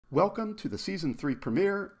Welcome to the Season 3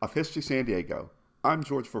 premiere of History San Diego. I'm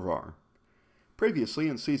George Farrar. Previously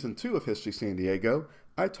in Season 2 of History San Diego,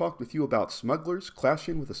 I talked with you about smugglers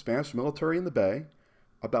clashing with the Spanish military in the Bay,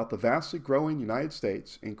 about the vastly growing United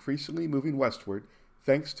States increasingly moving westward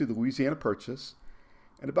thanks to the Louisiana Purchase,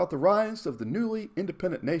 and about the rise of the newly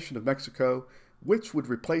independent nation of Mexico, which would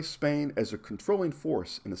replace Spain as a controlling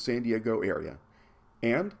force in the San Diego area.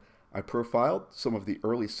 And I profiled some of the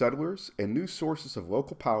early settlers and new sources of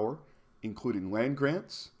local power, including land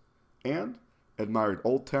grants, and admired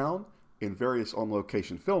Old Town in various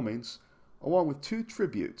on-location filmings, along with 2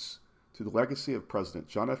 tributes to the legacy of President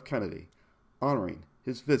John F. Kennedy, honoring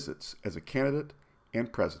his visits as a candidate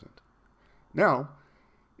and president. Now,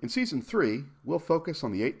 in Season 3, we'll focus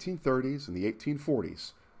on the 1830s and the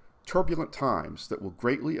 1840s, turbulent times that will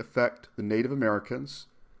greatly affect the Native Americans,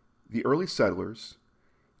 the early settlers,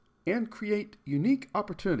 and create unique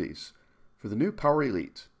opportunities for the new power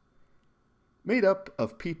elite, made up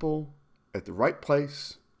of people at the right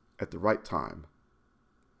place at the right time.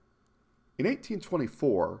 In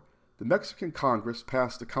 1824, the Mexican Congress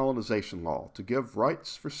passed a colonization law to give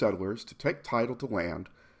rights for settlers to take title to land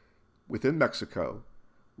within Mexico,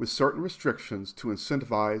 with certain restrictions to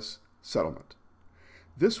incentivize settlement.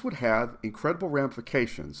 This would have incredible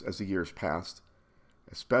ramifications as the years passed,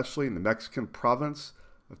 especially in the Mexican province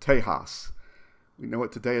of Tejas. We know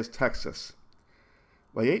it today as Texas.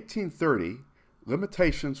 By 1830,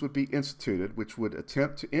 limitations would be instituted which would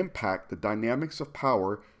attempt to impact the dynamics of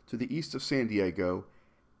power to the east of San Diego,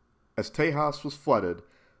 as Tejas was flooded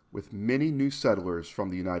with many new settlers from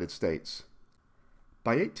the United States.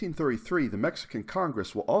 By 1833, the Mexican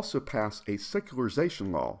Congress will also pass a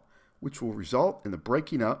secularization law, which will result in the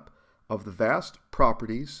breaking up of the vast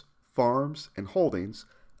properties, farms, and holdings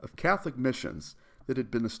of Catholic missions that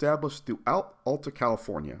had been established throughout Alta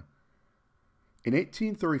California. In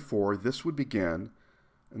 1834, this would begin,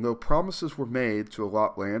 and though promises were made to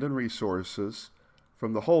allot land and resources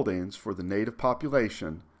from the holdings for the native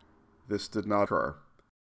population, this did not occur.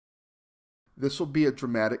 This will be a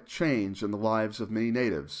dramatic change in the lives of many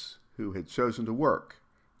natives who had chosen to work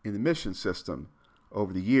in the mission system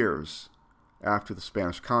over the years after the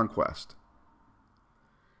Spanish conquest.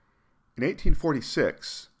 In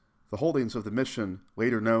 1846, the holdings of the mission,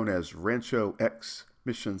 later known as Rancho X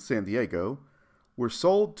Mission San Diego, were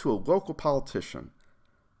sold to a local politician,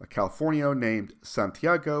 a Californian named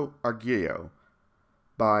Santiago Arguello,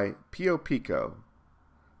 by Pio Pico,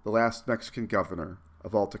 the last Mexican governor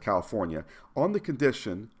of Alta California, on the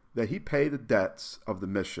condition that he pay the debts of the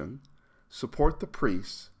mission, support the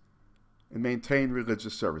priests, and maintain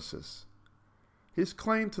religious services. His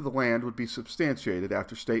claim to the land would be substantiated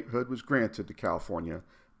after statehood was granted to California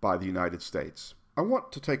by the United States. I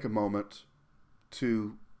want to take a moment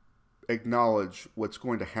to acknowledge what's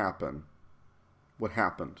going to happen, what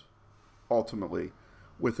happened ultimately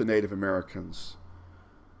with the Native Americans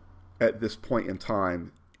at this point in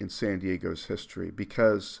time in San Diego's history,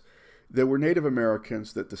 because there were Native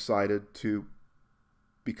Americans that decided to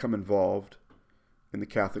become involved in the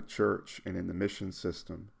Catholic Church and in the mission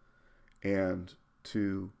system and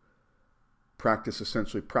to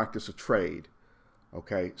essentially practice a trade.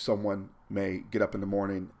 Okay, someone may get up in the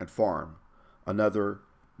morning and farm. Another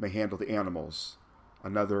may handle the animals.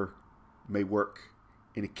 Another may work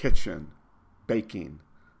in a kitchen, baking.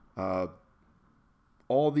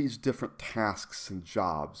 All these different tasks and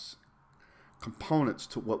jobs, components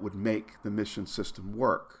to what would make the mission system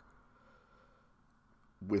work.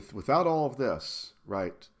 Without all of this,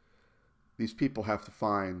 right, these people have to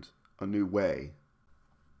find a new way.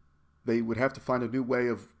 They would have to find a new way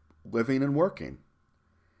of living and working.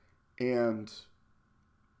 And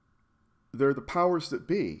they're the powers that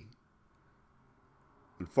be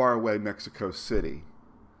in faraway Mexico City.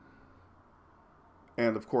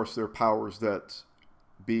 And of course, there are powers that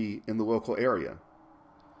be in the local area.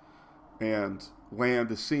 And land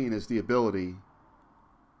is seen as the ability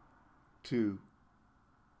to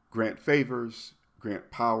grant favors, grant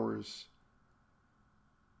powers,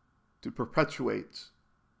 to perpetuate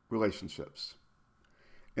relationships.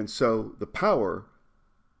 And so the power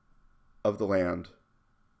of the land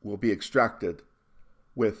will be extracted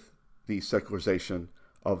with the secularization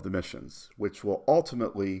of the missions, which will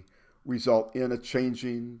ultimately result in a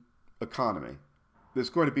changing economy.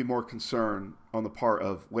 There's going to be more concern on the part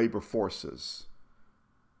of labor forces.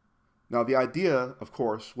 Now, the idea, of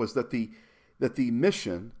course, was that the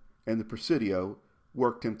mission and the presidio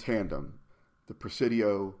worked in tandem. The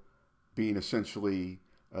presidio being essentially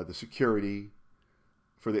the security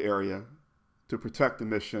for the area to protect the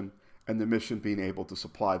mission, and the mission being able to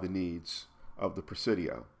supply the needs of the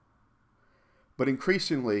presidio. But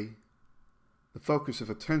increasingly, the focus of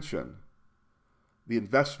attention, the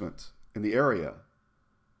investment in the area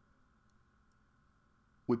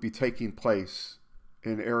would be taking place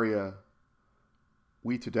in an area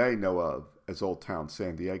we today know of as Old Town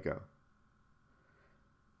San Diego.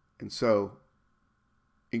 And so,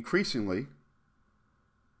 increasingly,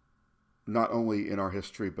 not only in our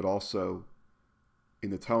history, but also in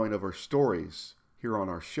the telling of our stories here on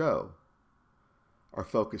our show, our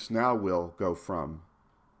focus now will go from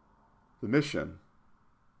the Mission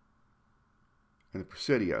and the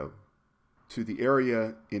Presidio to the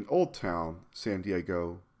area in Old Town San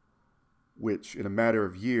Diego, which in a matter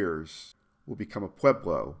of years will become a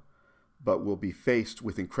pueblo, but will be faced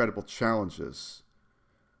with incredible challenges,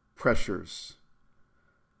 pressures,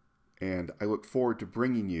 and I look forward to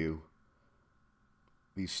bringing you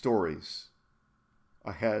these stories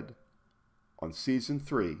ahead on Season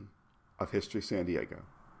 3 of History San Diego.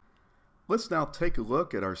 Let's now take a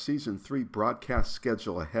look at our Season 3 broadcast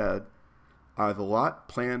schedule ahead. I have a lot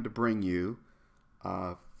planned to bring you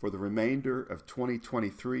for the remainder of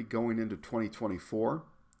 2023 going into 2024.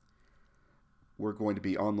 We're going to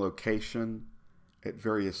be on location at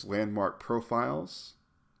various landmark profiles.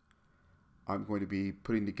 I'm going to be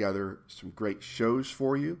putting together some great shows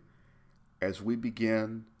for you as we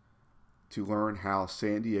begin to learn how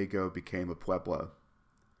San Diego became a pueblo.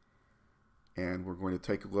 And we're going to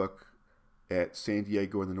take a look at San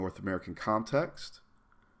Diego in the North American context.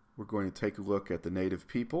 We're going to take a look at the native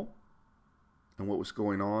people and what was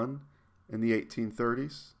going on in the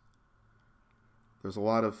 1830s. There's a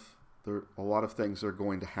lot of things that are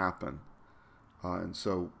going to happen. And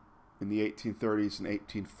so in the 1830s and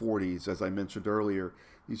 1840s, as I mentioned earlier,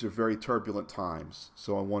 these are very turbulent times.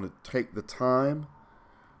 So I want to take the time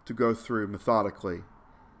to go through methodically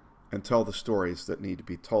and tell the stories that need to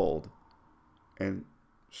be told and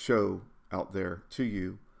show out there to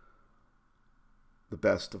you the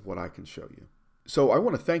best of what I can show you. So I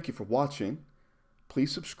want to thank you for watching.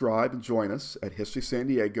 Please subscribe and join us at History San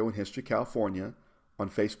Diego and History California on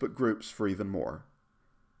Facebook groups for even more.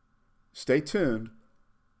 Stay tuned.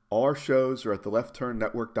 All our shows are at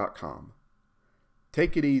theleftturnetwork.com.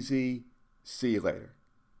 Take it easy. See you later.